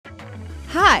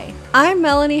Hi, I'm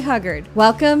Melanie Huggard.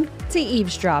 Welcome to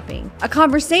Eavesdropping, a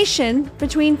conversation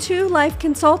between two life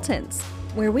consultants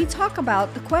where we talk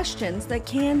about the questions that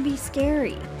can be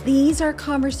scary. These are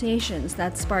conversations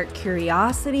that spark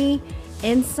curiosity,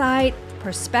 insight,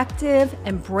 perspective,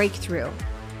 and breakthrough.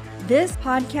 This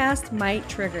podcast might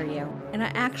trigger you, and I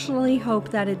actually hope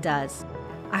that it does.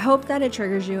 I hope that it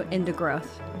triggers you into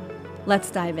growth. Let's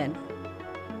dive in.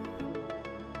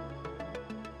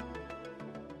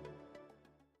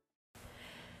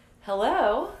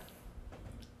 Hello.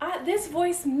 This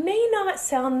voice may not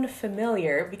sound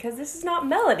familiar because this is not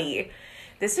Melanie.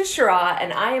 This is Shara,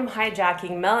 and I am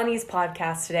hijacking Melanie's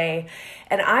podcast today,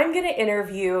 and I'm going to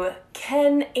interview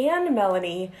Ken and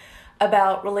Melanie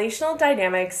about relational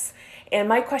dynamics, and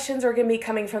my questions are going to be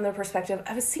coming from the perspective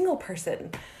of a single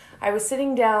person. I was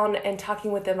sitting down and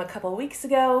talking with them a couple of weeks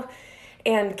ago,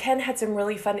 and Ken had some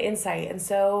really fun insight, and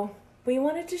so we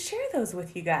wanted to share those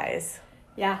with you guys.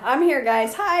 Yeah, I'm here,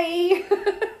 guys. Hi.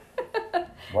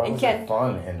 Why was it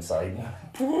fun insight?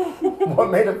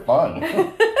 What made it fun?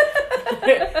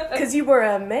 Because you were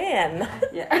a man.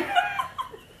 Yeah.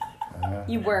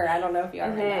 You were. I don't know if you are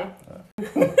right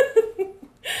now.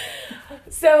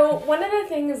 So one of the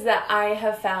things that I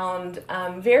have found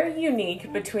very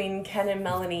unique between Ken and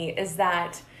Melanie is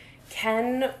that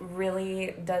Ken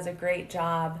really does a great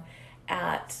job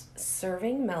at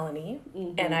serving Melanie,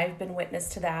 and I've been witness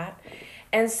to that.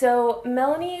 And so,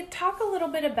 Melanie, talk a little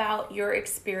bit about your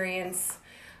experience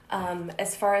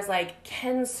as far as, like,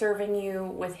 Ken serving you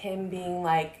with him being,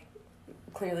 like,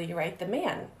 clearly, you're right, the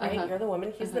man, right? You're the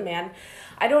woman, he's the man.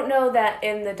 I don't know that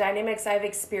in the dynamics I've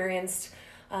experienced,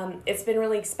 it's been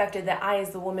really expected that I,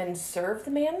 as the woman, serve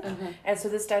the man. And so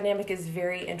this dynamic is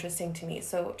very interesting to me.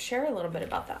 So share a little bit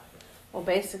about that. Well,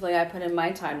 basically, I put in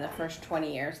my time the first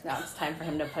 20 years. Now it's time for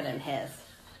him to put in his.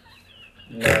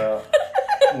 No.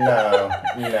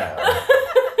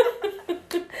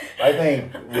 I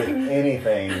think with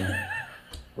anything,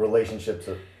 relationships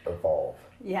evolve.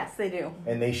 Yes, they do.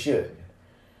 And they should.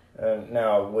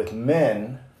 Now, with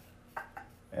men,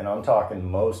 and I'm talking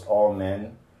most all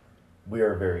men, we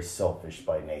are very selfish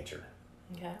by nature.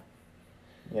 Okay.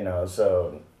 You know,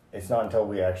 so it's not until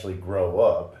we actually grow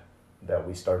up that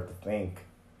we start to think,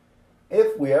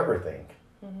 if we ever think,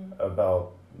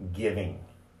 about giving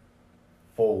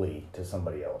fully to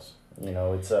somebody else. You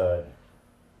know, it's I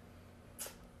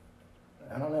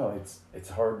don't know, it's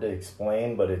hard to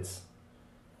explain, but it's,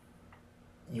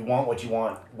 you want what you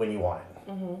want when you want it.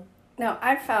 Now,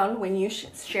 I've found when you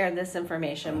share this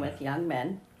information with young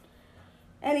men,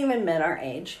 and even men our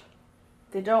age,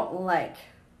 they don't like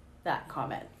that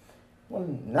comment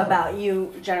about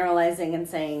you generalizing and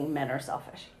saying men are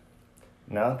selfish.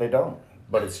 No, they don't,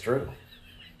 but it's true.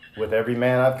 With every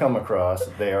man I've come across,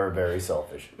 they are very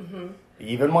selfish.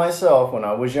 Even myself, when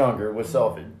I was younger, was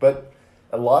selfish. But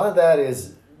a lot of that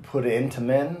is put into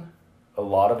men. A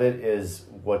lot of it is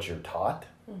what you're taught.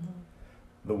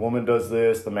 The woman does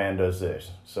this, the man does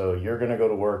this. So you're going to go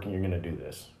to work and you're going to do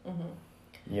this.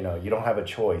 You know, you don't have a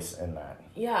choice in that.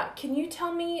 Yeah. Can you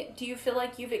tell me, do you feel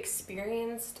like you've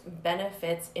experienced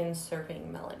benefits in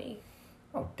serving Melanie?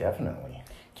 Oh, definitely.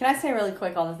 Can I say really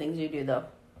quick all the things you do, though?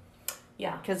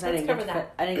 Yeah. Because I didn't get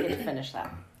to finish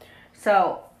that.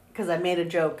 So, because I made a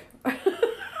joke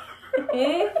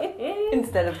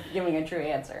instead of giving a true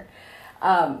answer.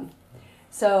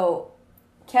 So,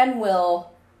 Ken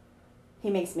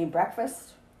he makes me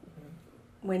breakfast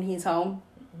when he's home,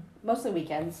 mostly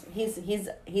weekends.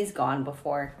 He's gone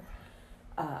before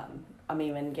I'm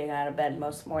even getting out of bed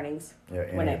most mornings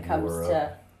when it comes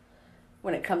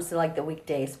to like the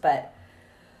weekdays. But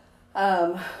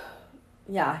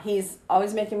yeah, he's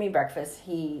always making me breakfast.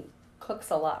 He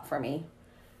cooks a lot for me.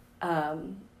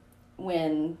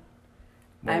 When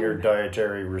your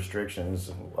dietary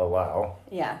restrictions allow.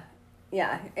 Yeah.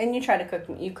 And you try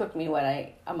to you cook me what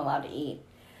I'm allowed to eat.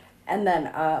 And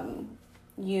then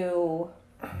you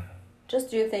just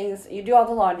do things. You do all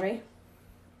the laundry.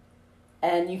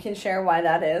 And you can share why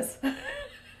that is.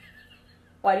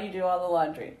 Why do you do all the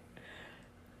laundry?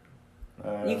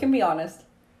 You can be honest.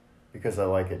 Because I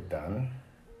like it done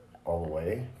all the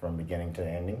way from beginning to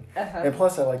ending. And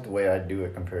plus I like the way I do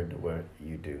it compared to what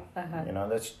you do. You know,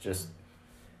 that's just,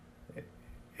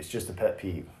 it's just a pet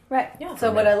peeve. Right. Yeah.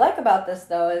 So what I like about this,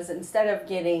 though, is instead of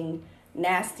getting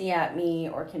nasty at me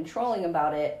or controlling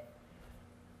about it,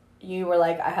 you were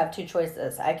like, I have two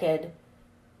choices. I could,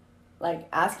 like,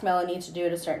 ask Melanie to do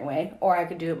it a certain way, or I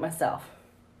could do it myself.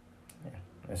 Yeah.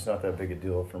 It's not that big a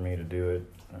deal for me to do it.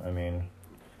 I mean,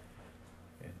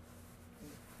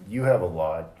 you have a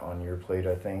lot on your plate,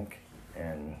 I think,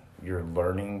 and you're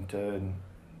learning to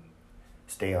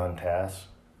stay on task.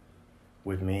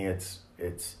 With me, it's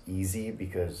easy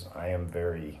because I am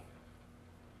very,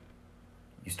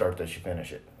 you start this, you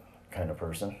finish it kind of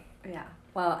person. Yeah.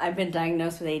 Well, I've been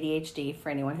diagnosed with ADHD, for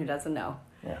anyone who doesn't know.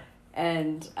 Yeah.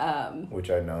 And Which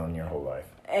I've known your whole life.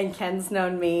 and Ken's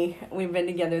known me. We've been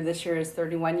together this year is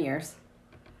 31 years.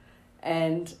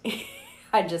 And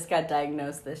I just got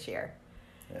diagnosed this year.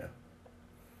 Yeah.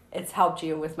 It's helped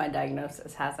you with my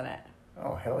diagnosis, hasn't it?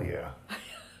 Oh, hell yeah.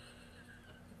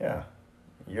 Yeah.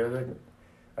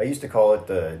 I used to call it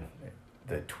the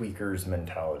tweaker's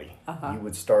mentality. Uh-huh. You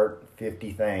would start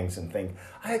 50 things and think,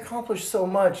 I accomplished so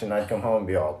much, and I'd come home and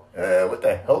be all, what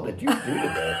the hell did you do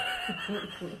today?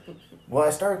 Well, I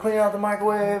started cleaning out the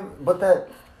microwave, but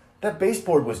that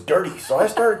baseboard was dirty, so I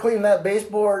started cleaning that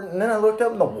baseboard, and then I looked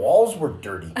up and the walls were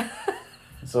dirty.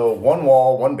 So one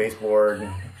wall, one baseboard,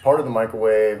 part of the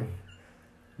microwave,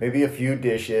 maybe a few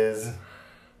dishes,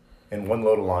 and one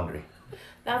load of laundry.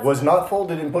 Was not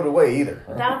folded and put away either.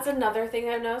 That's another thing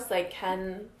I've noticed. Like,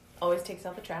 Ken always takes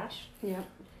out the trash. Yeah.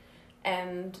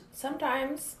 And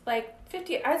sometimes, like,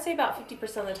 I'd say about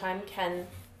 50% of the time, Ken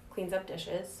cleans up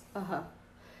dishes. Uh-huh.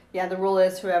 Yeah, the rule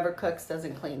is whoever cooks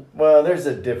doesn't clean. Well, there's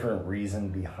a different reason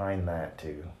behind that,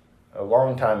 too. A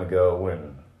long time ago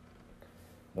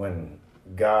when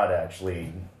God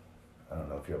actually, I don't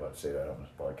know if you're allowed to say that on this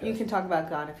podcast. You can talk about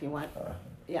God if you want.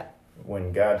 Yeah.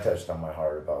 When God touched on my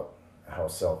heart about how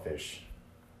selfish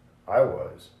I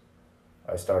was,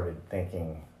 I started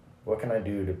thinking, what can I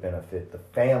do to benefit the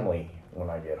family when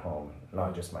I get home,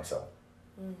 not just myself?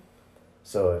 Mm.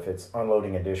 So if it's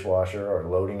unloading a dishwasher or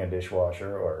loading a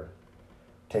dishwasher or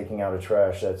taking out a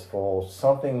trash that's full,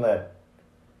 something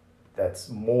that's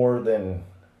more than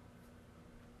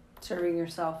serving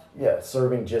yourself. Yeah,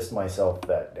 serving just myself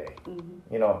that day.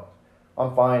 Mm-hmm. You know,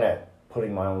 I'm fine at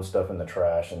putting my own stuff in the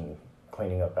trash and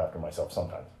cleaning up after myself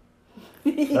sometimes.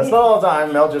 That's not all the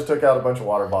time. Mel just took out a bunch of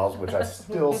water bottles, which I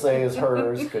still say is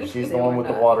hers because she's the one with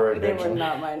the water addiction. They were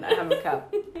not mine. I have a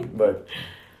cup. But,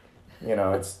 you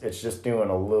know, it's just doing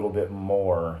a little bit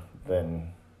more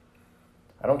than...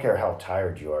 I don't care how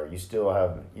tired you are. You still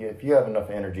have... If you have enough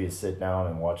energy to sit down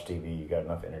and watch TV, you got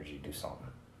enough energy to do something.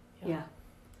 Yeah.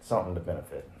 Something to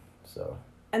benefit. So...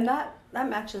 And that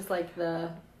matches like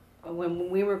when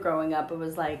we were growing up, it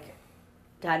was like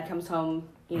Dad comes home,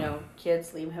 you know,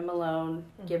 kids leave him alone,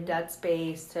 give Dad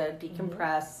space to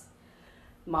decompress.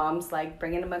 Mom's like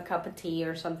bringing him a cup of tea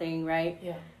or something, right?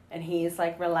 Yeah. And he's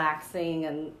like relaxing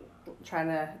and trying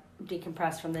to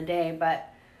decompress from the day, but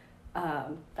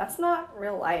that's not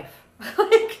real life.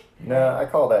 Like, no, I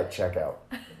call that checkout.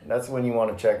 That's when you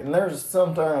want to check. And there's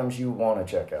sometimes you want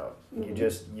to check out.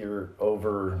 You're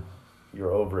over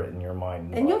it in your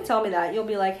mind. And you'll tell me that. You'll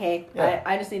be like, hey, Yeah.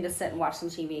 I just need to sit and watch some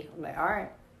TV. I'm like, all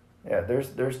right. Yeah,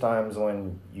 there's times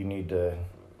when you need to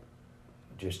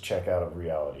just check out of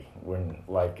reality when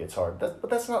life gets hard. But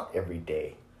that's not every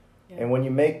day. Yeah. And when you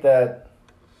make that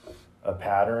a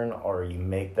pattern or you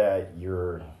make that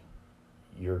your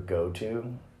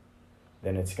go-to,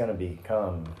 then it's going to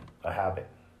become a habit.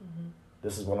 Mm-hmm.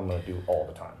 This is what I'm going to do all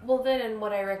the time. Well, then, and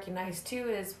what I recognize too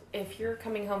is if you're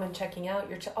coming home and checking out,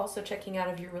 you're also checking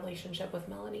out of your relationship with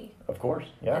Melanie. Of course,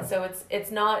 yeah. And so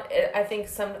it's not. I think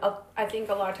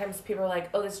a lot of times people are like,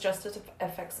 "Oh, this just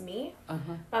affects me."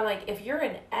 Uh-huh. But I'm like, if you're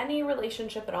in any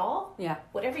relationship at all, yeah,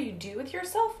 whatever you do with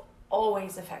yourself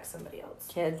always affects somebody else.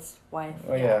 Kids, wife.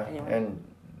 Oh yeah, anyway. And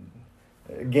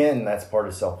again, that's part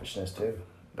of selfishness too.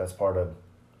 That's part of,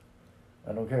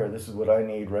 I don't care. This is what I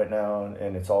need right now,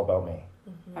 and it's all about me.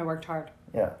 Mm-hmm. I worked hard.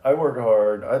 Yeah, I work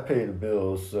hard. I pay the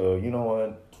bills, so you know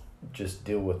what? Just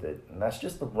deal with it. And that's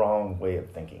just the wrong way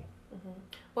of thinking. Mm-hmm.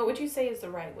 What would you say is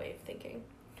the right way of thinking?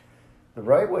 The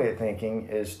right way of thinking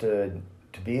is to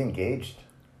be engaged,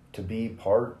 to be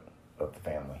part of the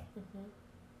family.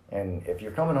 Mm-hmm. And if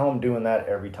you're coming home doing that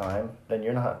every time, then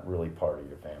you're not really part of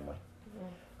your family.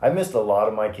 Mm-hmm. I missed a lot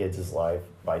of my kids' life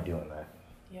by doing that.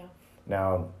 Yeah.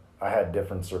 Now, I had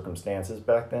different circumstances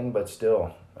back then, but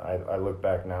still, I look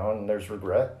back now and there's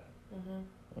regret.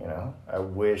 Mm-hmm. You know, I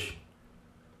wish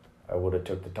I would have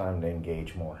took the time to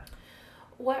engage more.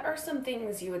 What are some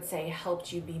things you would say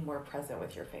helped you be more present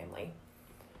with your family?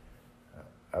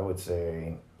 I would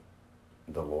say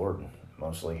the Lord,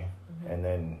 mostly. Mm-hmm. And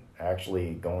then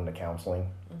actually going to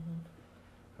counseling.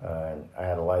 Mm-hmm. I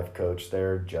had a life coach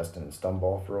there, Justin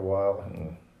Stumball, for a while,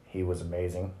 and he was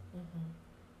amazing.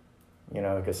 Mm-hmm. You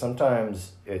know, because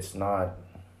sometimes it's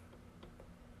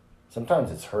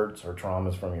hurts or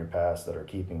traumas from your past that are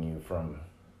keeping you from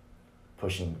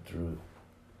pushing through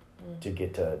to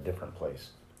get to a different place.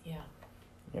 Yeah.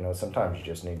 You know, sometimes you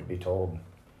just need to be told,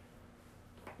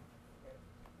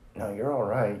 no, you're all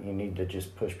right. You need to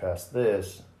just push past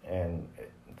this, and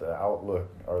the outlook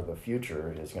or the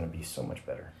future is going to be so much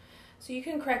better. So you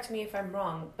can correct me if I'm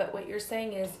wrong, but what you're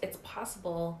saying is it's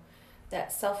possible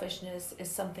that selfishness is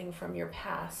something from your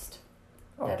past.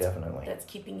 Oh, definitely. That's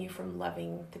keeping you from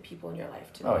loving the people in your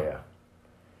life today. Oh, yeah.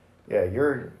 Yeah,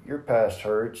 your past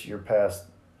hurts, your past,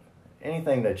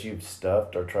 anything that you've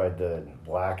stuffed or tried to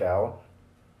black out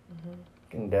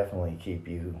can definitely keep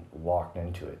you locked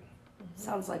into it.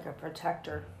 Sounds like a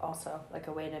protector also, like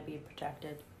a way to be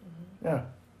protected. Yeah.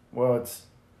 Well,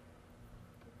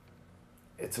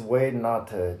 it's a way not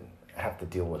to have to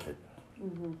deal with it.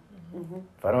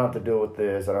 If I don't have to deal with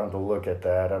this, I don't have to look at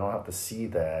that, I don't have to see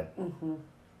that,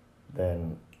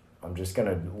 then I'm just going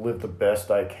to live the best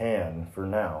I can for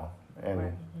now.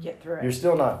 And Get through it. you're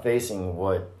still not facing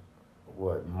what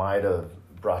might have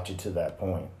brought you to that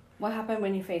point. What happened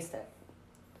when you faced it?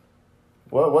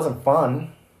 Well, it wasn't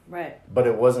fun, Right, but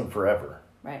it wasn't forever.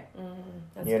 right.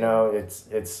 That's You good. know,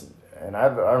 it's and I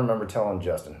remember telling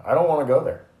Justin, I don't want to go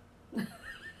there.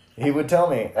 He would tell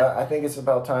me, I think it's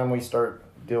about time we start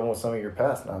dealing with some of your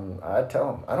past. And I'd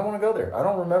tell him, I don't want to go there. I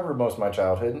don't remember most of my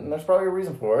childhood, and there's probably a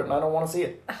reason for it, and I don't want to see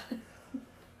it.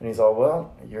 And he's all,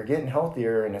 well, you're getting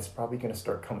healthier, and it's probably going to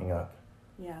start coming up.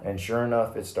 Yeah. And sure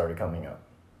enough, it started coming up.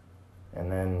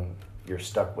 And then you're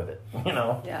stuck with it, you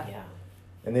know? Yeah. Yeah.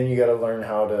 And then you got to learn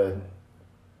how to,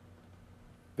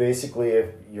 basically, if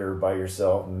you're by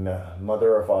yourself,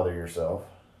 mother or father yourself,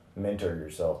 mentor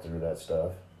yourself through that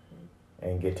stuff,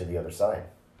 and get to the other side.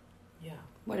 Yeah.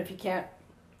 What if you can't?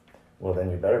 Well,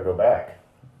 then you better go back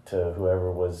to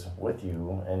whoever was with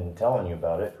you and telling you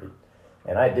about it.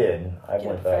 And I did. I Get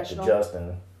went back to professional.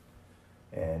 Justin,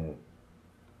 and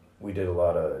we did a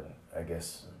lot of, I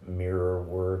guess, mirror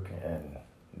work and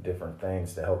different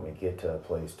things to help me get to a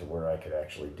place to where I could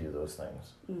actually do those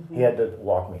things. He had to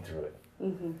walk me through it.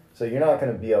 So you're not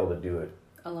going to be able to do it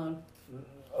Alone?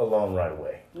 alone right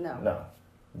away. No. No.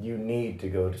 You need to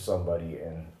go to somebody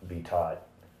and be taught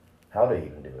how to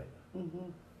even do it.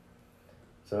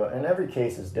 So, and every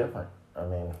case is different. I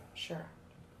mean, Sure.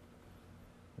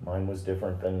 mine was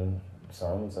different than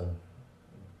some's, and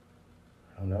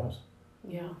who knows?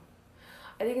 Yeah.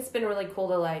 I think it's been really cool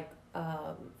to, like,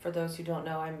 for those who don't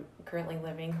know, I'm currently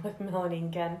living with Melanie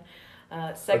and Ken.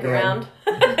 Second Again. round.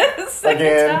 Second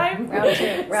Again. time. Round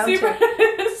two. Round super,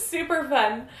 two. super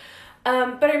fun.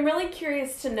 But I'm really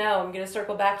curious to know, I'm going to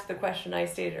circle back to the question I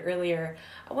stated earlier.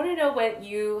 I want to know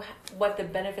what the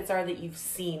benefits are that you've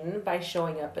seen by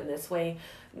showing up in this way,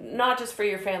 not just for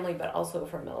your family, but also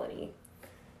for Melanie.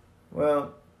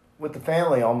 Well, with the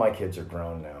family, all my kids are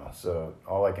grown now, so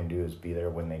all I can do is be there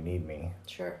when they need me.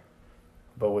 Sure.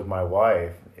 But with my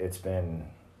wife, it's been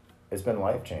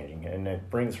life-changing, and it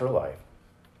brings her life.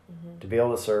 To be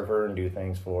able to serve her and do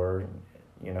things for her,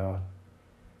 you know,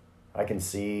 I can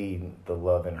see the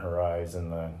love in her eyes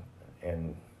and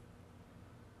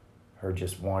her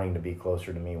just wanting to be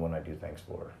closer to me when I do things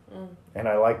for her. And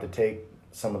I like to take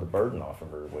some of the burden off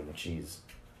of her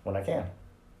when I can.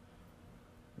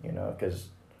 You know, because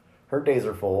her days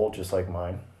are full just like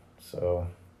mine. So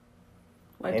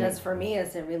What it does for me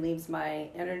is it relieves my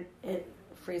it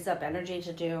frees up energy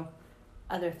to do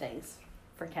other things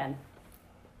for Ken.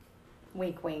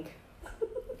 Wink, wink.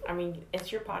 I mean,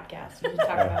 it's your podcast. You can talk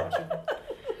about what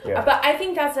you yeah. But I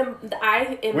think that's in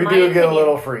We my do opinion, get a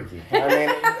little freaky. I mean,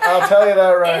 I'll tell you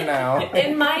that right now.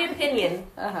 In my opinion,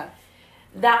 Uh-huh.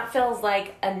 that feels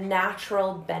like a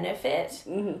natural benefit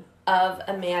of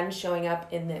a man showing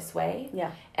up in this way.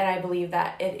 Yeah. And I believe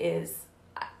that it is,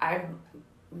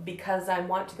 because I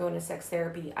want to go into sex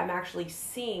therapy, I'm actually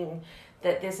seeing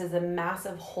that this is a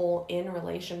massive hole in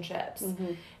relationships.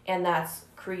 And that's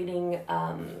creating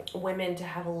women to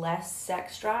have less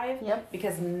sex drive Yep.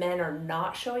 because men are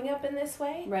not showing up in this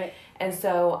way. Right. And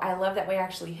so I love that we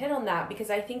actually hit on that, because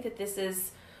I think that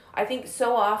I think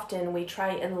so often we try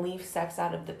and leave sex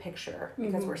out of the picture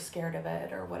because we're scared of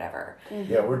it or whatever.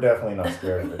 Yeah, we're definitely not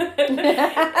scared of it.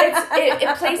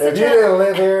 It plays If such you a... didn't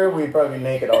live here, we'd probably be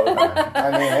naked all the time.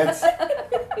 I mean,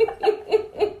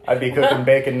 I'd be cooking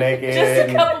bacon naked. Just a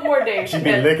and couple more days. She'd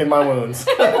be licking my wounds.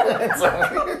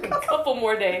 A couple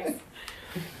more days.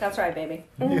 That's right, baby.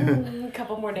 A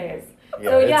couple more days. Yeah,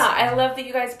 So it's- I love that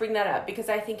you guys bring that up, because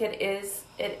I think it is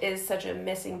such a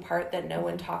missing part that no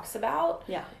one talks about.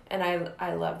 Yeah. And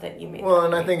I love that you made Well, that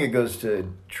and I point. think it goes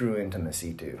to true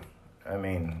intimacy too. I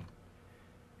mean,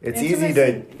 it's easy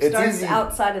Intimacy to starts easy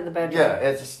outside of the bedroom. Yeah,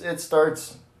 it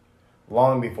starts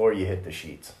long before you hit the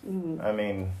sheets. I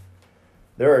mean,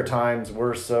 there are times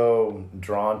we're so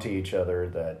drawn to each other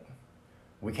that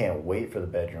we can't wait for the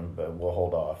bedroom, but we'll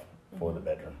hold off for the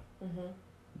bedroom.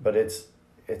 But it's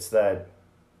it's that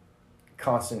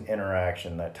constant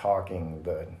interaction, that talking,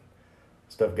 the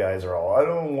stuff guys are all, I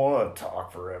don't want to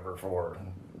talk forever for.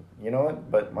 You know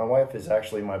what? But my wife is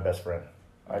actually my best friend.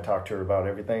 I talk to her about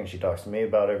everything. She talks to me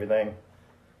about everything.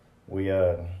 We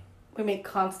make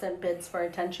constant bids for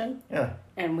attention. Yeah.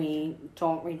 And we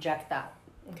don't reject that.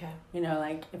 Okay. You know,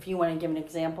 like, if you want to give an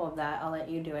example of that, I'll let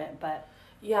you do it, but...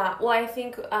 Yeah, well, I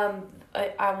think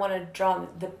I want to draw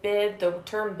the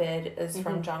term bid is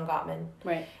from John Gottman.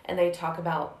 Right. And they talk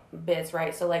about bids,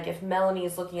 right? So, like, if Melanie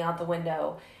is looking out the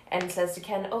window and says to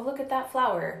Ken, oh, look at that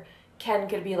flower, Ken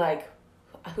could be like,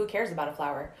 who cares about a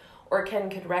flower? Or Ken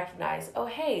could recognize, oh,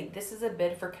 hey, this is a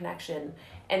bid for connection.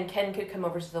 And Ken could come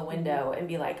over to the window and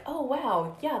be like, oh,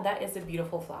 wow, yeah, that is a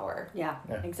beautiful flower. Yeah,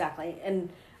 exactly. And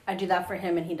I do that for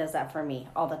him, and he does that for me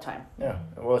all the time. Yeah.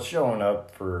 Well, showing up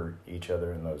for each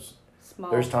other in those... Small.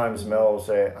 There's times Mel will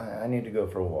say, I need to go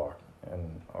for a walk.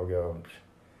 And I'll go,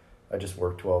 I just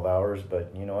worked 12 hours,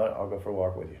 but you know what? I'll go for a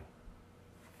walk with you.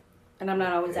 And I'm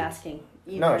not always asking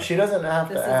either. No, she doesn't have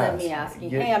to ask. This isn't me asking,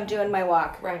 hey, I'm doing my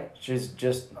walk. Right. She's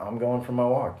just, I'm going for my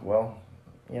walk. Well,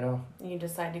 you know. You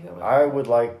decide to go with I would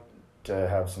like to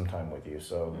have some time with you,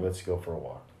 so let's go for a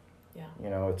walk. Yeah. You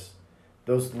know, it's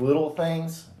those little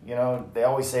things, you know, they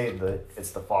always say that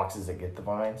it's the foxes that get the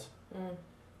vines.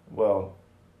 Well,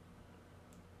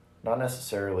 not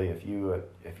necessarily. If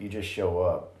you just show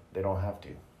up, they don't have to.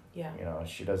 Yeah. You know,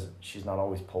 she's not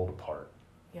always pulled apart.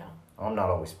 Yeah. I'm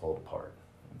not always pulled apart.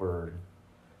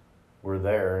 We're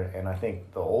there, and I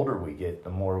think the older we get, the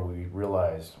more we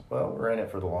realize, well, we're in it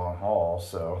for the long haul,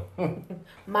 so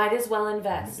might as well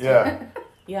invest. Yeah.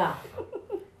 Yeah.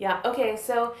 Yeah. Okay,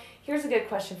 so here's a good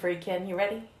question for you, Ken. You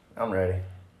ready? I'm ready.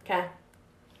 Okay.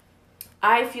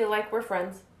 I feel like we're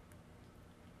friends.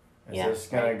 Is this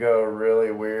gonna go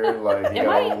really weird? Like you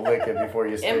gotta lick it before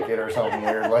you stick it or something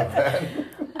weird like that?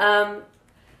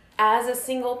 As a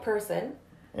single person,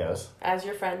 yes. As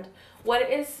your friend,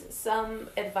 what is some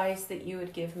advice that you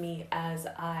would give me as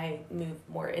I move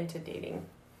more into dating?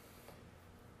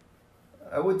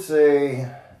 I would say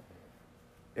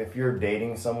if you're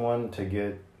dating someone to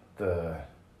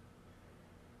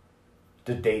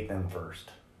date them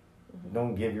first.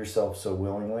 Don't give yourself so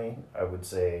willingly. I would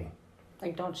say,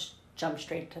 like, don't jump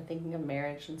straight to thinking of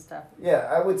marriage and stuff. Yeah,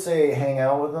 I would say hang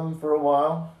out with them for a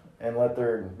while and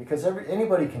because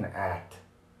anybody can act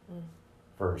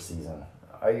for a season.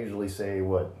 I usually say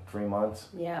 3 months?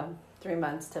 Yeah, 3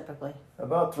 months typically.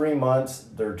 About 3 months,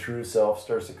 their true self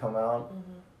starts to come out,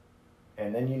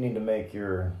 and then you need to make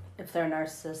your. If they're a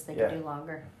narcissist, they can do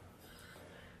longer.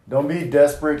 Don't be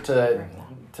desperate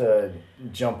to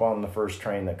jump on the first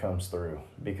train that comes through,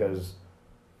 because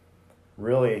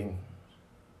really,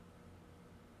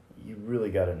 you really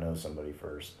got to know somebody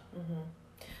first.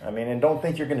 I mean, and don't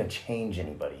think you're going to change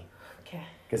anybody. Okay.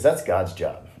 Because that's God's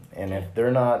job. And if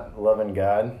they're not loving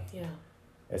God,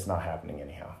 it's not happening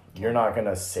anyhow. You're not going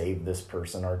to save this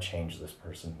person or change this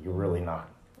person. You're really not.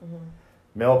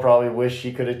 Mel probably wished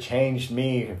she could have changed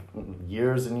me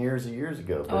years and years and years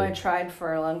ago. Oh, I tried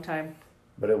for a long time.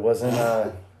 But it wasn't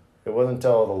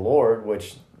until the Lord,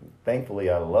 which thankfully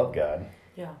I love God.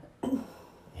 Yeah.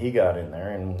 He got in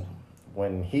there, and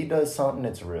when he does something,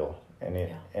 it's real, and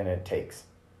it takes.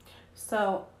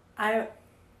 So I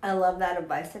love that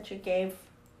advice that you gave.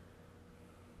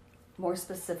 More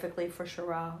specifically for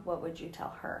Shara, what would you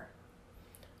tell her?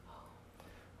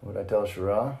 What would I tell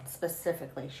Shara?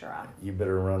 Specifically, Shara. You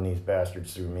better run these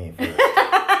bastards through me first.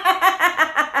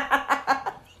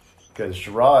 Because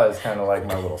Shara is kind of like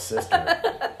my little sister.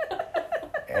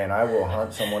 And I will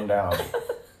hunt someone down.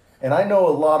 And I know a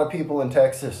lot of people in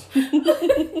Texas.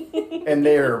 And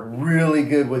they are really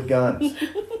good with guns.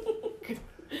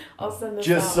 I'll send this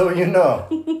Just out. so you know.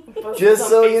 Just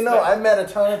so you know. I met a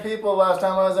ton of people last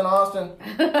time I was in Austin.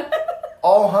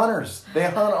 All hunters. They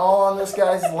hunt all on this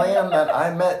guy's land that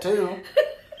I met too.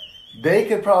 They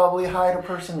could probably hide a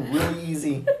person really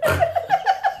easy.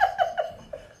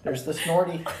 There's the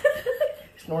Snorty.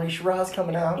 Snorty Shara's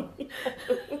coming out.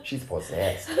 She's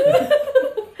possessed.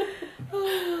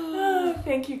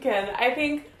 Thank you, Ken.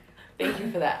 Thank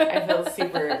you for that. I feel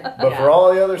super. But for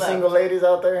all the other loved. single ladies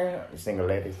out there, single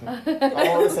ladies.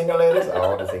 All the single ladies.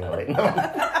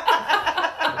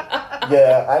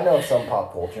 Yeah, I know some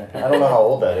pop culture. I don't know how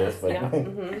old that is, but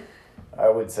I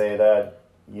would say that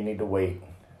you need to wait.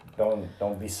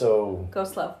 Don't be so. Go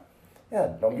slow.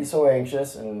 Yeah, don't be so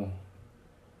anxious, and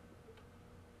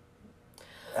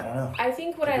I don't know. I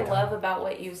think what I love about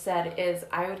what you said is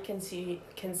I would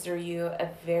consider you a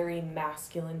very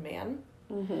masculine man.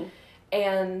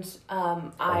 And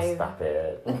Stop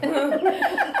it.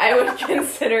 I would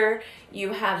consider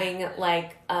you having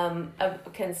like a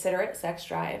considerate sex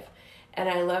drive. And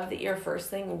I love that your first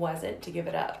thing wasn't to give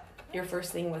it up. Your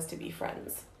first thing was to be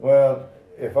friends. Well,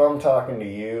 if I'm talking to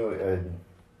you,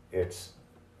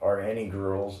 are any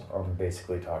girls, I'm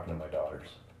basically talking to my daughters.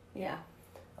 Yeah.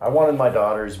 I wanted my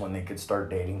daughters, when they could start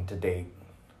dating, to date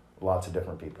lots of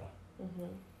different people.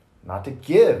 Mm-hmm. Not to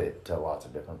give it to lots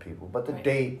of different people, but to Right.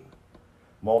 date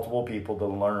multiple people to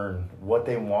learn what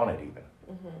they wanted even.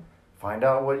 Mm-hmm. Find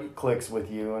out what clicks with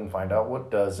you and find out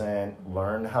what doesn't.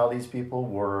 Learn how these people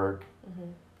work.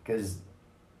 Because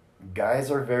guys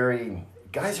are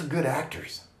good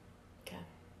actors. Okay.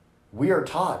 We are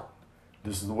taught,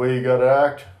 this is the way you got to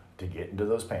act to get into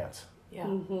those pants. Yeah.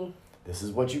 Mm-hmm. This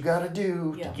is what you got to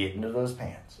do Yeah. to get into those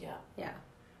pants. Yeah. Yeah.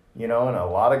 You know, and a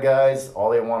lot of guys, all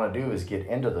they want to do is get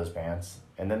into those pants,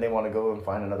 and then they want to go and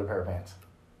find another pair of pants.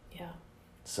 Yeah.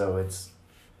 So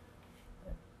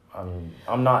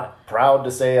I'm not proud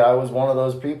to say I was one of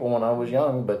those people when I was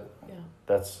young, but Yeah.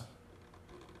 that's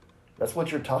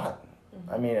what you're taught.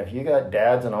 I mean, if you got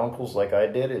dads and uncles like I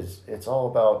did, it's all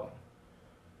about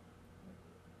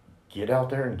get out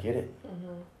there and get it.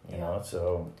 You know,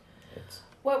 so it's.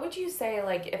 What would you say,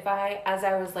 like, as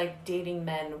I was, like, dating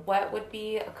men, what would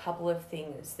be a couple of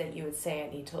things that you would say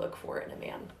I need to look for in a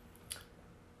man?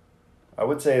 I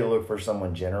would say look for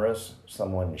someone generous,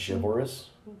 someone chivalrous,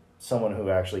 someone who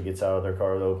actually gets out of their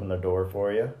car to open the door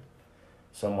for you,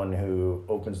 someone who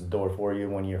opens the door for you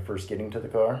when you're first getting to the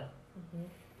car,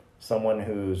 someone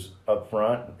who's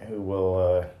upfront, who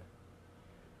will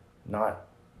not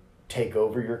take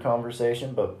over your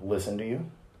conversation but listen to you.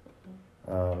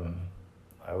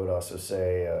 I would also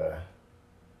say,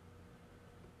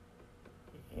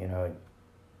 you know,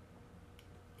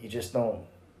 you just don't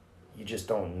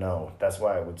know. That's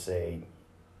why I would say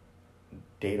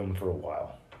date them for a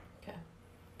while. Okay.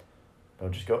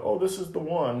 Don't just go, oh, this is the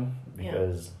one,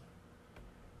 because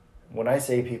when I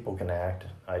say people can act,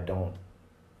 I don't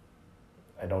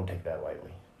take that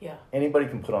lightly. Yeah. Anybody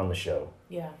can put on the show.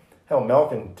 Yeah. Hell, Mel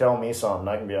can tell me something.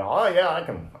 I can be like, oh yeah, I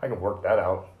can work that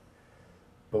out.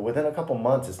 But within a couple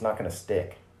months, it's not going to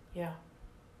stick. Yeah.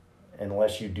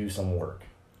 Unless you do some work.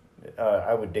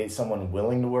 I would date someone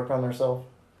willing to work on themselves.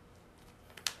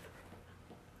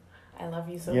 I love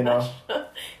you so You much.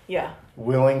 Yeah.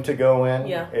 Willing to go in.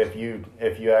 Yeah. If you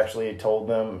actually told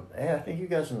them, hey, I think you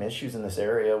got some issues in this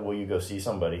area, will you go see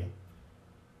somebody?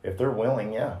 If they're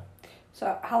willing, yeah.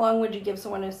 So how long would you give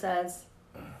someone who says,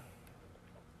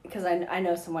 because I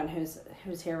know someone who's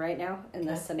here right now in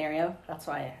this scenario, that's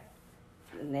why,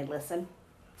 and they listen.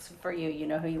 So for you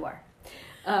know who you are.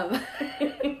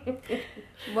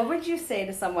 What would you say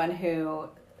to someone who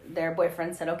their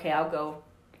boyfriend said, okay, I'll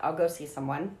go see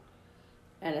someone,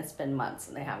 and it's been months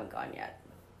and they haven't gone yet?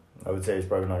 I would say he's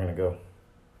probably not going to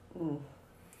go.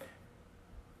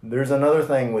 There's another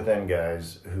thing within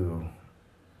guys who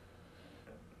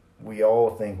we all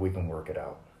think we can work it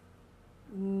out.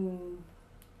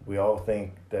 We all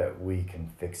think that we can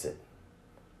fix it.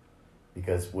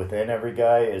 Because within every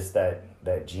guy is that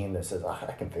gene that says,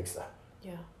 I can fix that.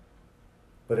 Yeah.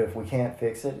 But if we can't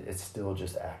fix it, it's still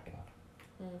just acting.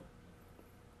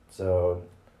 So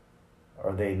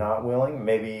are they not willing?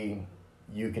 Maybe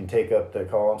you can take up the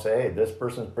call and say, hey, this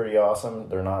person's pretty awesome.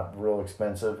 They're not real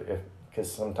expensive.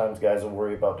 Because sometimes guys will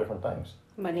worry about different things.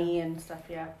 Money and stuff,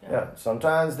 yeah. Yeah.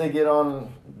 Sometimes they get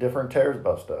on different tears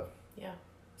about stuff. Yeah.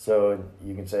 So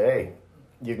you can say, hey,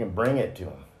 you can bring it to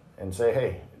them and say,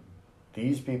 hey,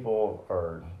 these people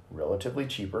are relatively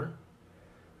cheaper,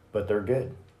 but they're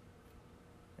good.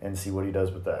 And see what he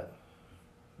does with that.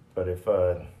 But if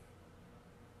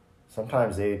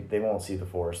sometimes they won't see the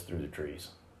forest through the trees.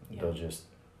 Yeah. They'll just,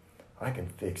 I can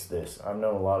fix this. I've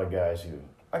known a lot of guys who,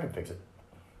 I can fix it.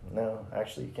 No,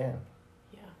 actually you can.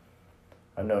 Yeah.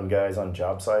 I've known guys on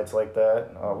job sites like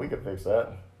that. Oh, we could fix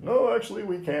that. No, actually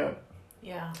we can't.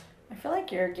 Yeah. I feel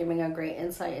like you're giving a great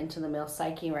insight into the male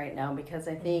psyche right now, because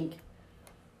I think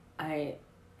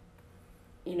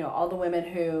all the women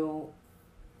who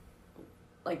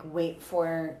like wait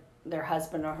for their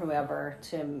husband or whoever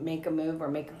to make a move or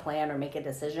make a plan or make a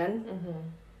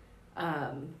decision.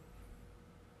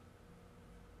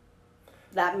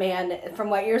 That man, from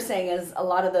what you're saying, is a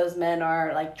lot of those men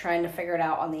are like trying to figure it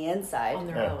out on the inside. On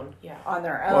their own. Yeah. On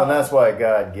their own. Well, and that's why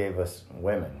God gave us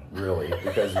women, really,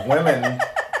 because women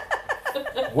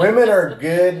are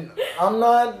good. I'm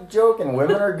not joking.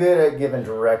 Women are good at giving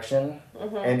direction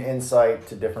and insight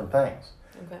to different things.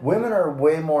 Okay. Women are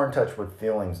way more in touch with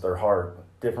feelings, their heart,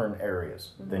 different areas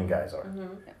than guys are.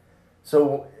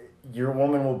 So your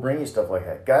woman will bring you stuff like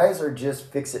that. Guys are just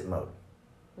fix it mode.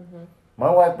 My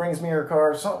wife brings me her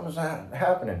car, something's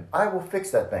happening. I will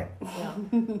fix that thing. Yeah.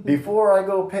 Before I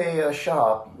go pay a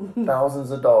shop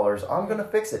thousands of dollars, I'm going to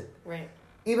fix it. Right.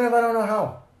 Even if I don't know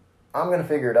how, I'm going to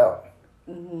figure it out.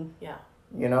 Yeah.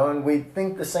 You know, and we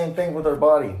think the same thing with our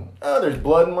body. Oh, there's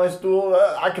blood in my stool.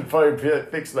 I can probably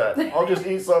fix that. I'll just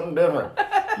eat something different.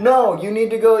 No, you need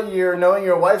to go. You're knowing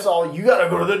your wife's all, you got to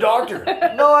go to the doctor.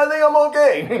 No, I think I'm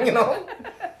okay. You know?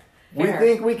 We Fair.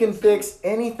 think we can fix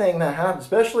anything that happens,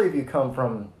 especially if you come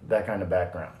from that kind of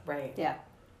background. Right. Yeah.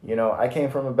 You know, I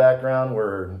came from a background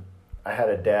where I had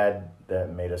a dad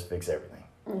that made us fix everything.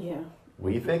 Yeah.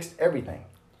 We fixed everything.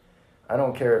 I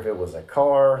don't care if it was a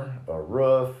car, a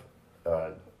roof,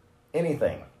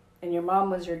 anything. And your mom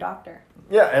was your doctor.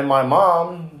 Yeah, and my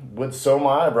mom would sew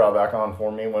my eyebrow back on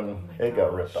for me when it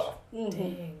got ripped off,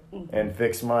 Dang. and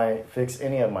fix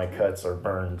any of my cuts or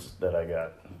burns that I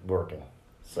got working.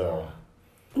 So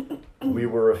we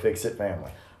were a fix-it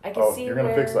family. I can see you're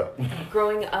gonna fix that.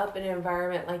 growing up in an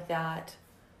environment like that,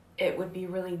 it would be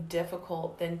really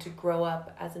difficult then to grow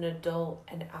up as an adult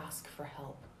and ask for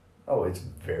help. Oh, it's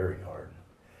very hard,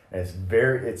 and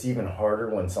it's even harder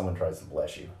when someone tries to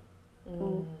bless you.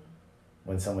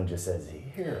 When someone just says,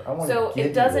 "Here, I want to So give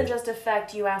it doesn't you this." just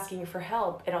affect you asking for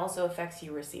help; it also affects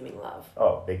you receiving love.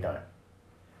 Oh, big time,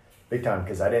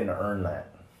 because I didn't earn that.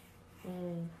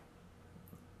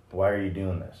 Why are you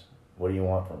doing this? What do you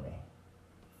want from me?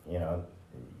 You know,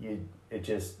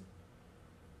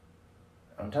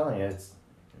 I'm telling you,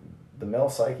 the male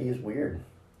psyche is weird.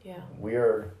 Yeah. We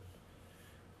are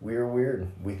weird.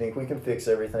 We think we can fix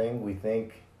everything. We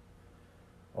think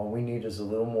all we need is a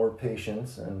little more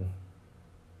patience, and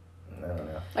I don't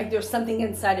know. Like there's something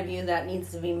inside of you that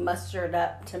needs to be mustered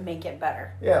up to make it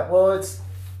better. Yeah, well, it's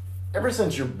ever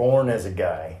since you're born as a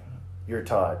guy, you're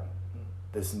taught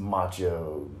this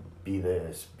macho, be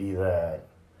this, be that.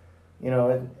 You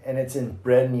know, and it's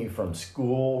inbred in you from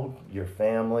school, your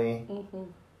family,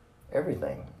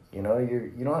 everything. You know,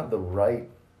 you don't have the right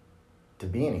to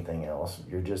be anything else.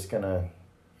 You're just gonna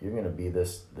be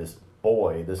this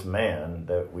boy, this man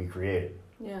that we created.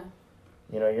 Yeah.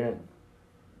 You know, you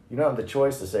don't have the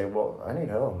choice to say, well, I need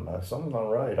help. Something's not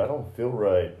right. I don't feel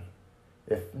right.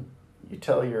 If you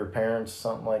tell your parents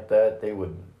something like that, they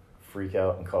would freak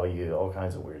out and call you all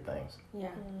kinds of weird things. Yeah.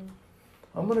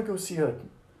 I'm gonna go see a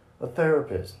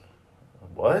therapist.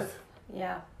 What?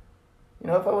 Yeah. You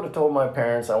know, if I would have told my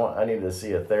parents I needed to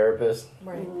see a therapist,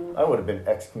 Right. I would have been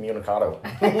excommunicado.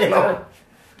 You know,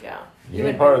 Yeah. you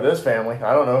ain't part of this family.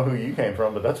 I don't know who you came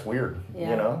from, but that's weird.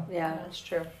 Yeah. You know, Yeah, that's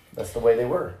true. that's the way they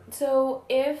were. So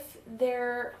if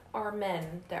there are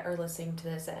men that are listening to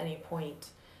this at any point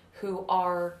who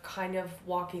are kind of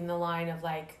walking the line of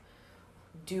like,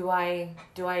 do I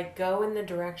go in the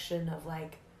direction of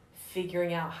like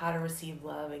figuring out how to receive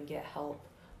love and get help,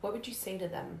 what would you say to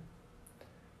them?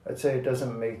 I'd say it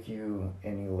doesn't make you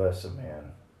any less a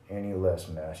man, any less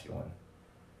masculine.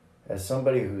 As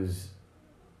somebody who's,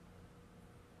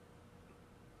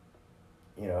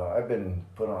 you know, I've been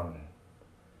put on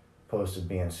posts of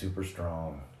being super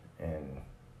strong and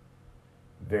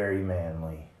very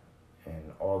manly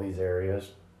in all these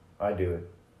areas. I do it.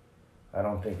 I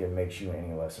don't think it makes you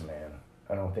any less a man.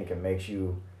 I don't think it makes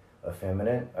you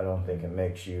effeminate. I don't think it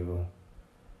makes you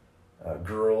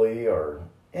girly or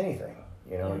anything.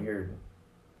 You know,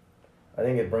 I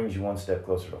think it brings you one step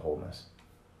closer to wholeness.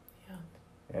 Yeah.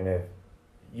 And if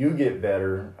you get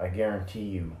better, I guarantee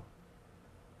you,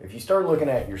 if you start looking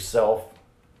at yourself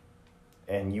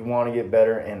and you want to get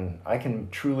better and I can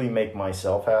truly make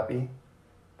myself happy,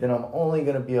 then I'm only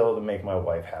going to be able to make my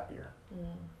wife happier.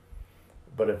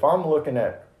 But if I'm looking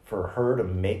for her to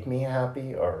make me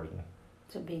happy or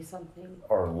To be something.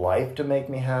 or life to make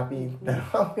me happy, then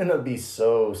I'm going to be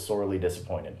so sorely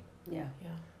disappointed. Yeah. Yeah.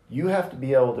 You have to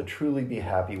be able to truly be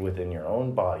happy within your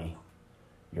own body,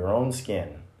 your own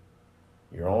skin,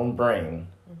 your own brain,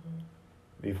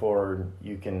 before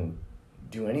you can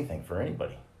do anything for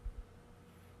anybody.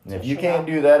 And if you can't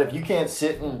do that, if you can't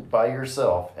sit by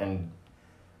yourself and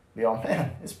be all,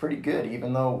 man, it's pretty good,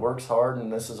 even though work's hard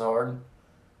and this is hard,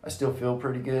 I still feel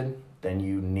pretty good, then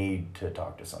you need to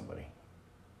talk to somebody.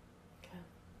 Okay.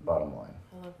 Bottom line.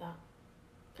 I love that.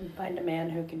 And find a man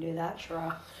who can do that,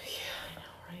 Shara.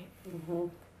 Right? Mm-hmm.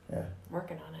 Yeah.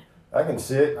 Working on it. I can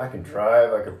sit, I can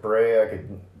drive, I could pray, I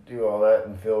could do all that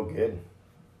and feel good.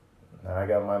 Now I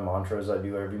got my mantras I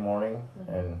do every morning,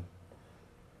 and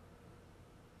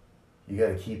you got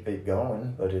to keep it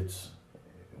going. But it's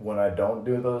when I don't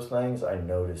do those things, I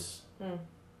notice.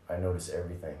 I notice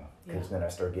everything, because then I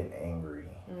start getting angry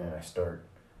and I start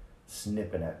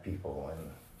snipping at people,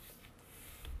 and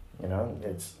you know,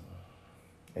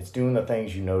 It's doing the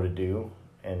things you know to do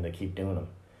and to keep doing them.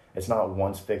 It's not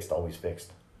once fixed, always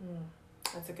fixed.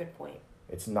 That's a good point.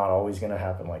 It's not always going to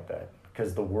happen like that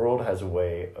because the world has a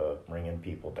way of bringing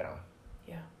people down.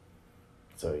 Yeah.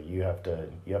 So you have to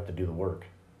do the work.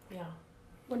 Yeah.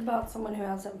 What about someone who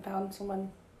hasn't found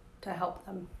someone to help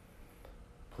them?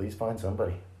 Please find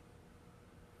somebody.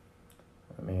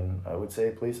 I mean, I would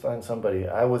say please find somebody.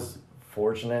 I was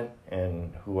fortunate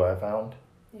in who I found,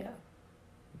 Yeah.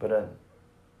 but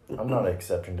I'm not an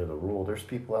exception to the rule. There's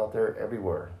people out there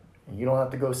everywhere. You don't have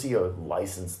to go see a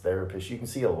licensed therapist. You can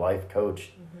see a life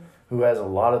coach who has a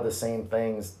lot of the same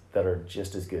things that are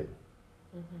just as good,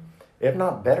 if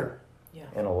not better,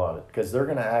 in a lot of, because they're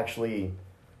going to actually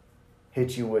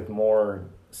hit you with more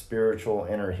spiritual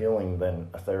inner healing than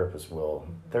a therapist will.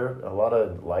 A lot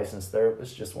of licensed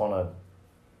therapists just want to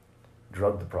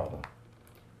drug the problem.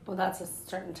 Well, that's a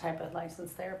certain type of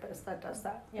licensed therapist that does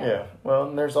that. Yeah. Well,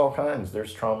 and there's all kinds.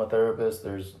 There's trauma therapists.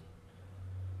 There's,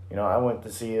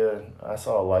 I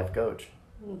saw a life coach,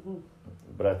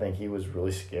 but I think he was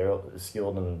really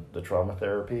skilled in the trauma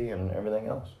therapy and everything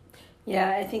else. Yeah,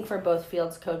 I think for both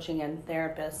fields, coaching and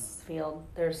therapists field,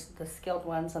 there's the skilled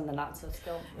ones and the not so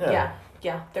skilled. Yeah.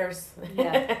 There's.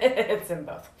 Yeah. It's in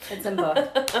both. It's in both.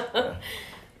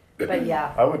 But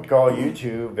yeah. I would call you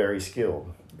two very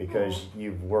skilled because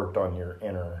you've worked on your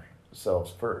inner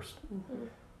selves first.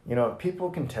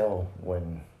 People can tell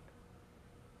when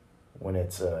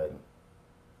it's a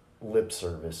lip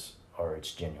service or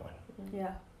it's genuine.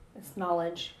 Yeah. It's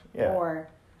knowledge or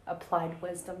applied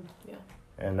wisdom. Yeah.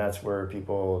 And that's where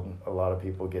a lot of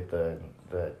people get the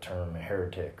term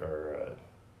heretic or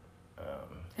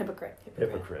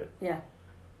Hypocrite. Yeah.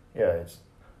 Yeah, it's,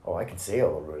 I can say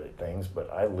all the right things,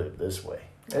 but I live this way.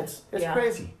 It's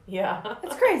crazy. Yeah.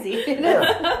 It's crazy.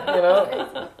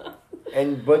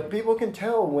 But people can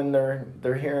tell when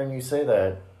they're hearing you say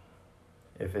that,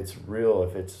 if it's real,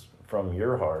 if it's from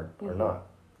your heart or not.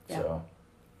 Yeah. So.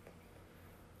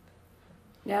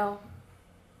 Now,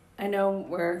 I know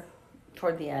we're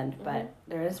toward the end, but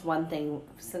there is one thing,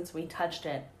 since we touched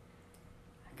it,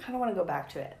 I kind of want to go back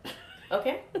to it.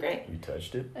 Okay, great. You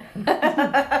touched it?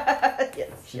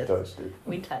 Yes. She touched it.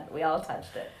 We all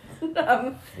touched it. We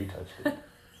touched it.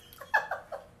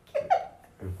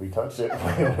 If we touch it,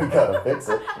 we gotta fix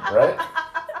it, right?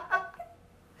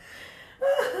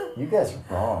 You guys are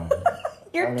wrong.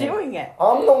 You're doing it.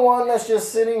 I'm the one that's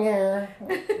just sitting here.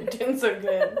 You're doing so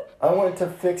good. I went to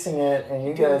fixing it, and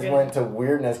you guys went to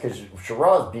weirdness because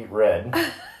Shiraz beat red.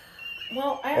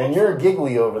 Well, and you're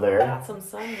giggly over there. Got some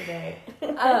sun today.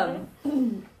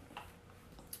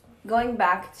 Going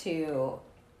back to,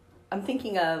 I'm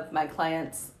thinking of my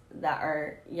clients that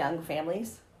are young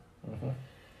families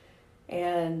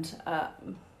and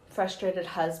frustrated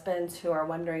husbands who are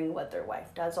wondering what their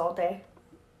wife does all day.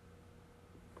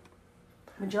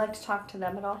 Would you like to talk to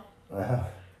them at all?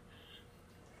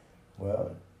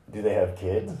 Well, do they have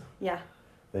kids? Yeah.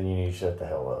 Then you need to shut the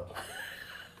hell up.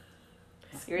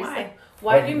 Seriously?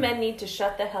 Why do men need to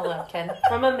shut the hell up, Ken?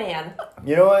 From a man.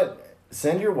 You know what?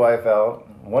 Send your wife out.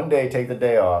 One day, take the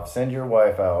day off. Send your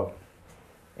wife out.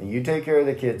 And you take care of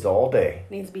the kids all day.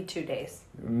 Needs to be 2 days.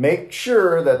 Make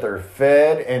sure that they're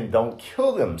fed and don't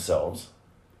kill themselves.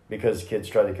 Because kids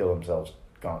try to kill themselves,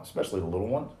 especially the little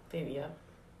ones. Baby, yeah.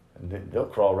 And they'll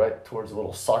crawl right towards the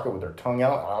little socket with their tongue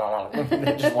out.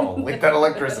 They just want to lick that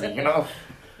electricity,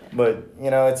 But,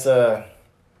 it's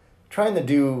trying to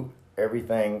do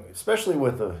everything, especially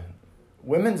with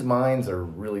women's minds are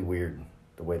really weird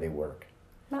the way they work.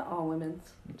 Not all women's,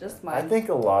 just mine. I think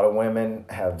a lot of women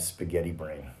have spaghetti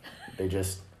brain.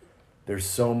 There's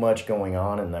so much going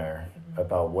on in there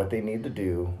about what they need to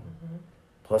do,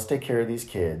 plus take care of these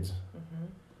kids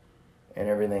and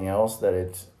everything else that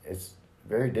it's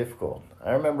very difficult.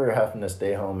 I remember having to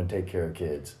stay home and take care of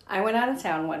kids. I went out of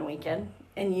town one weekend,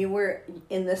 and you were,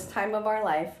 in this time of our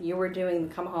life, you were doing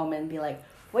come home and be like,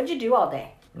 what'd you do all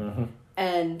day?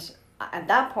 And at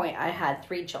that point, I had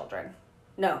 3 children.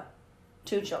 No,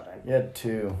 2 children. You had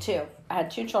 2. 2. I had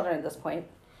 2 children at this point.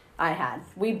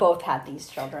 We both had these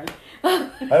children. I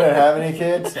didn't have any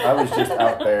kids. I was just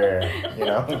out there,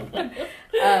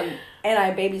 And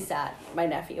I babysat my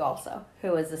nephew also,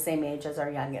 who was the same age as our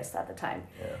youngest at the time.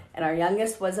 Yeah. And our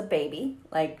youngest was a baby,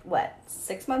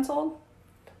 6 months old?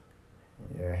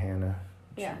 Yeah, Hannah.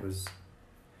 Yeah. She was...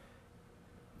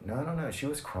 No, I don't know. She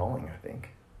was crawling, I think.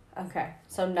 Okay,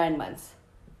 so 9 months.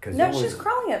 No, she's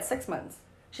crawling at 6 months.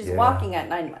 She's walking at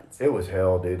 9 months. It was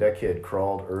hell, dude. That kid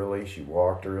crawled early. She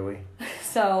walked early.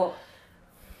 So,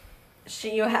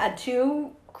 you had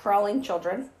 2 crawling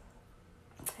children,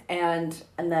 and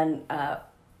then a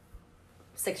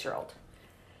 6-year-old.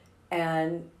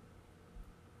 And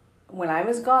when I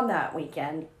was gone that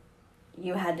weekend,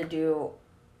 you had to do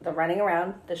the running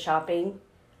around, the shopping.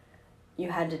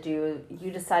 You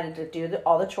decided to do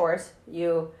all the chores.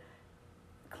 You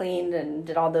cleaned and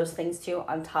did all those things too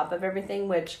on top of everything,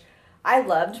 which I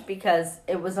loved because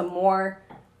it was a more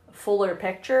fuller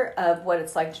picture of what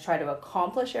it's like to try to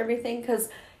accomplish everything. Because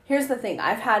here's the thing.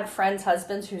 I've had friends'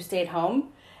 husbands who stayed home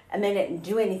and they didn't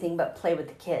do anything but play with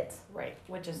the kids. Right,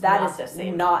 which is That not is the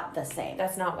same. not the same.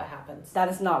 That's not what happens. That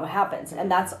is not what happens. And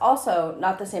that's also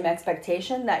not the same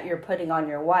expectation that you're putting on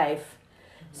your wife.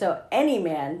 So any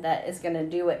man that is going to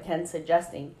do what Ken's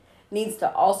suggesting needs to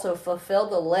also fulfill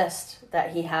the list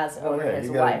that he has over his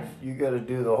wife. You got to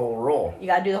do the whole role. You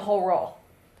got to do the whole role.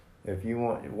 If you're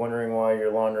wondering why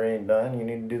your laundry ain't done, you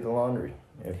need to do the laundry.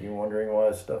 If you're wondering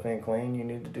why stuff ain't clean, you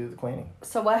need to do the cleaning.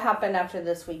 So what happened after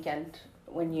this weekend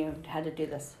when you had to do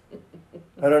this?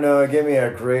 I don't know. It gave me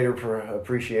a greater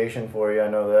appreciation for you. I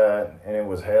know that. And it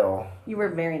was hell. You were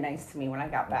very nice to me when I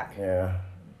got back. Yeah.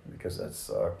 Because that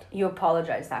sucked. You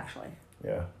apologized, actually.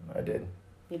 Yeah, I did.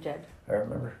 You did. I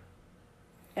remember.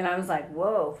 And I was like,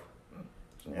 whoa.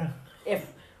 Yeah.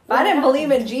 If I didn't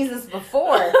believe in Jesus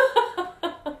before.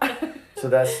 So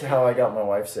that's how I got my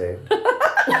wife saved. I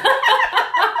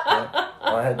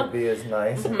had to be as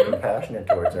nice and compassionate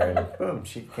towards her, and boom,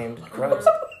 she came to Christ.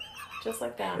 Just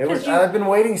like that. I've been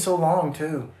waiting so long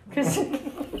too.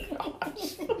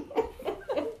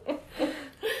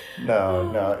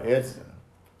 No,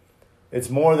 it's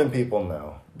more than people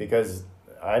know, because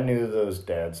I knew those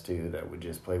dads too that would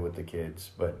just play with the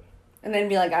kids, but And then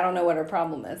be like, I don't know what her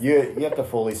problem is. you have to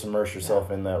fully submerge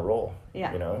yourself in that role.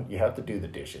 Yeah. You know, you have to do the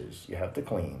dishes, you have to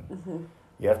clean, Mm-hmm.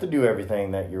 you have to do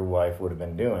everything that your wife would have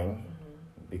been doing,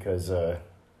 because the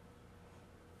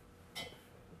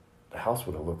house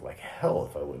would have looked like hell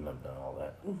if I wouldn't have done all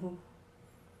that. Mm-hmm.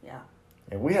 Yeah.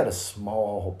 And we had a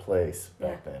small place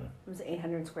back then. It was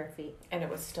 800 square feet. And it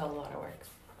was still a lot of work.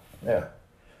 Yeah.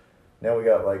 Now we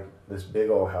got like this big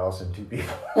old house and 2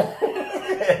 people.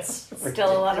 It's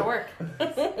Still a lot of work.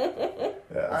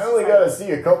 Yeah, I only got to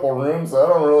see a couple rooms, so I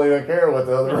don't really care what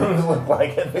the other rooms look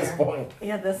like at this point.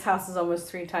 Yeah, this house is almost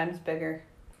 3 times bigger,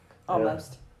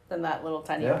 almost, than that little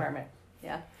tiny Yeah. apartment.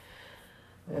 Yeah.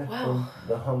 Yeah, Wow. from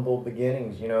the humble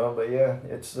beginnings, you know. But yeah,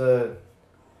 it's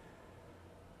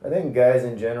I think guys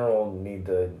in general need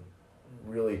to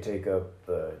really take up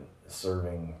the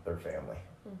serving their family.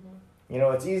 You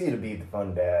know, it's easy to be the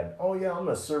fun dad. Oh yeah, I'm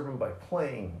gonna serve them by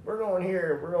playing. We're going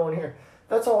here. We're going here.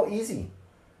 That's all easy.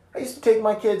 I used to take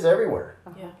my kids everywhere.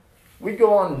 Yeah. We'd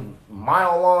go on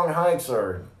mile-long hikes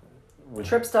or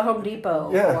Trips to Home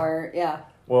Depot. Yeah. Or, yeah,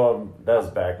 Well, that was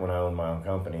back when I owned my own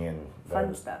company, and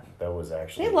fun stuff. That was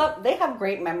actually They have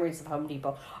great memories of Home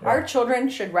Depot. Yeah. Our children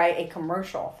should write a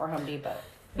commercial for Home Depot.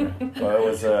 Well, it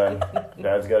was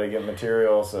Dad's got to get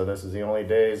material, so this is the only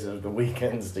days of the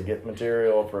weekends to get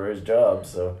material for his job.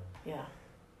 So, Yeah.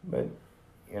 but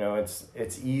you know, it's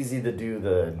easy to do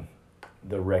the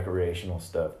recreational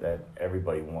stuff that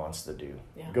everybody wants to do.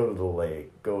 Yeah. Go to the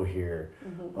lake, go here.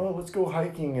 Oh, let's go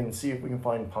hiking and see if we can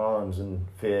find ponds and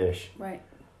fish. Right.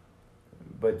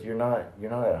 But you're not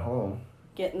at home.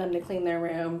 Getting them to clean their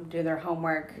room, do their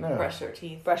homework, No, Brush their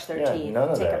teeth. brush their Yeah, teeth, none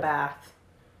of take a that. bath.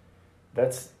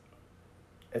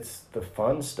 it's the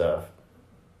fun stuff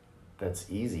that's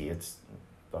easy. It's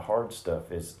the hard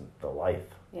stuff is the life.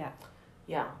 Yeah.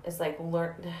 Yeah. It's like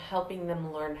helping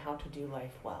them learn how to do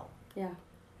life well. Yeah.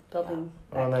 Building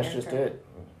that Well, and that's just character. it.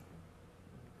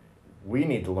 We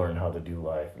need to learn how to do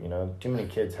life. You know, too many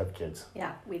kids have kids.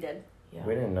 Yeah, we did. Yeah.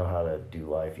 We didn't know how to do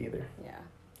life either. Yeah.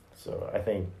 So I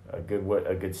think a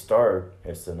good start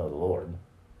is to know the Lord,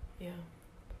 Yeah.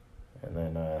 and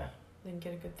then Then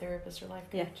get a good therapist or life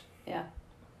coach. Yeah. Yeah.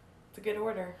 It's a good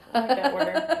order. I like that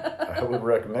order. I would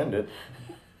recommend it.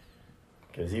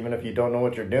 Because even if you don't know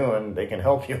what you're doing, they can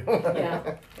help you. Yeah.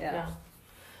 Yeah. Yeah.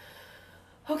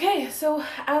 Okay, so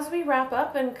as we wrap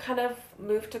up and kind of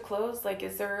move to close, like,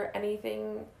 is there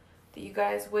anything that you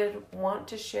guys would want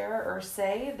to share or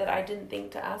say that I didn't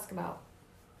think to ask about?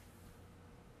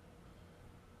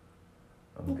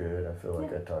 I'm good. I feel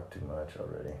like I talked too much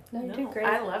already. No, you No, did great.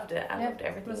 I loved it. I Yeah, loved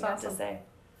everything it was you had to awesome. say.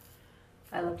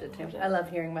 I loved it too. Loved it. I love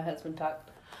hearing my husband talk.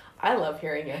 I love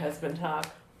hearing your husband talk.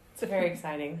 It's very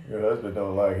exciting. Your husband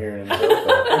don't like hearing himself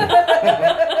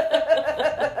talk.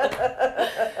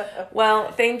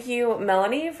 Well, thank you,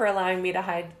 Melanie, for allowing me to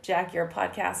hijack your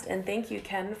podcast. And thank you,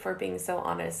 Ken, for being so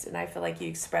honest. And I feel like you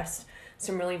expressed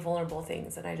some really vulnerable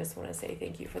things. And I just want to say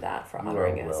thank you for that, for You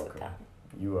honoring are us welcome. with that.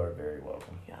 You are very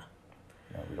welcome. Yeah.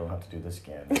 No, we don't have to do this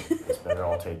again. It's better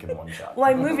all take in one shot. Well,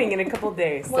 I'm moving in a couple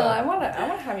days. So. Well, I wanna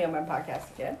have you on my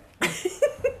podcast again.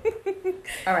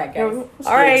 All right, guys.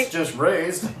 All right. It's just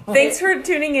raised. Thanks for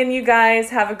tuning in, you guys.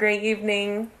 Have a great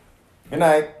evening. Good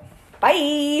night.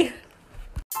 Bye.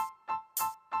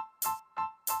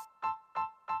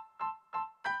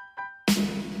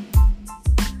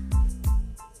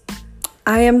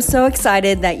 I am so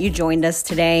excited that you joined us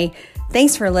today.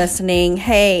 Thanks for listening.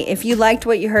 Hey, if you liked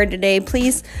what you heard today,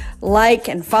 please like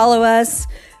and follow us.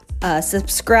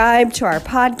 Subscribe to our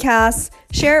podcast.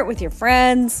 Share it with your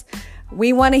friends.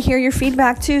 We want to hear your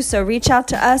feedback too, so reach out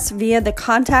to us via the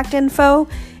contact info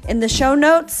in the show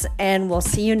notes, and we'll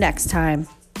see you next time.